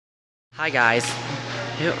Hi guys,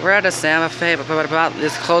 we're at a Santa Fe, but what about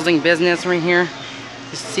this closing business right here?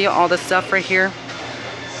 You see all this stuff right here?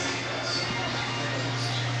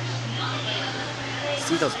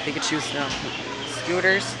 See those Pikachu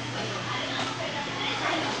scooters?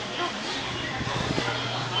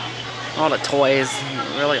 All the toys,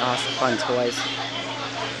 really awesome fun toys.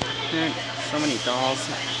 And so many dolls.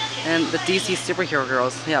 And the DC superhero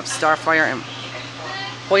girls, yeah, Starfire and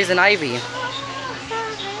Poison Ivy.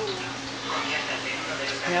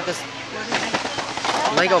 We have this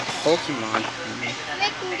Lego Pokemon.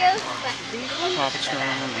 Paw Patrol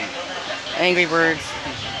and Angry Birds.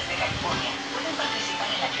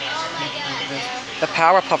 The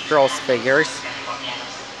Powerpuff Girls figures.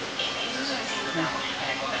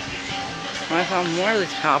 I found more of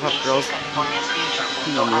these Powerpuff Girls.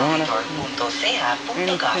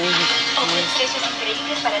 Anything.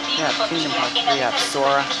 Yeah, Kingdom Hearts. We have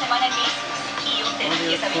Sora. All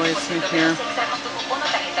the other toys in here.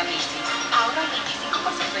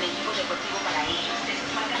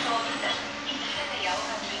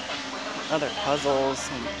 Other puzzles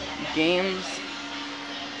and games.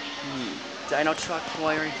 Dino Truck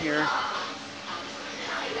toy right here.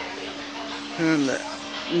 And the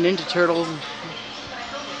Ninja Turtles.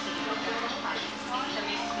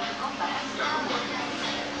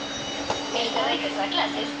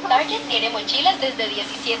 Target tiene mochilas desde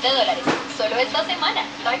 $17. Solo esta semana.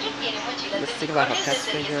 Target tiene mochilas Let's desde think about a pet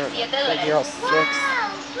figure. Figure 6.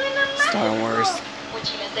 Star Wars.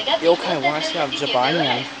 Yokai Watch, you have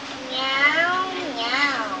Jabarian.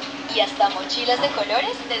 Y hasta mochilas de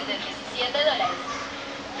colores desde $17.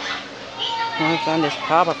 I found this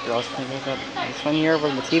Powerpuff Girls figure. This one here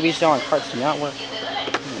was the TV show on Cartoon Network.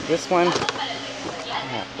 And this one,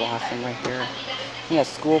 yeah, Blossom right here. Yeah,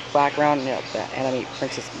 school background, yeah, the anime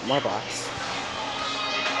Princess Marbox.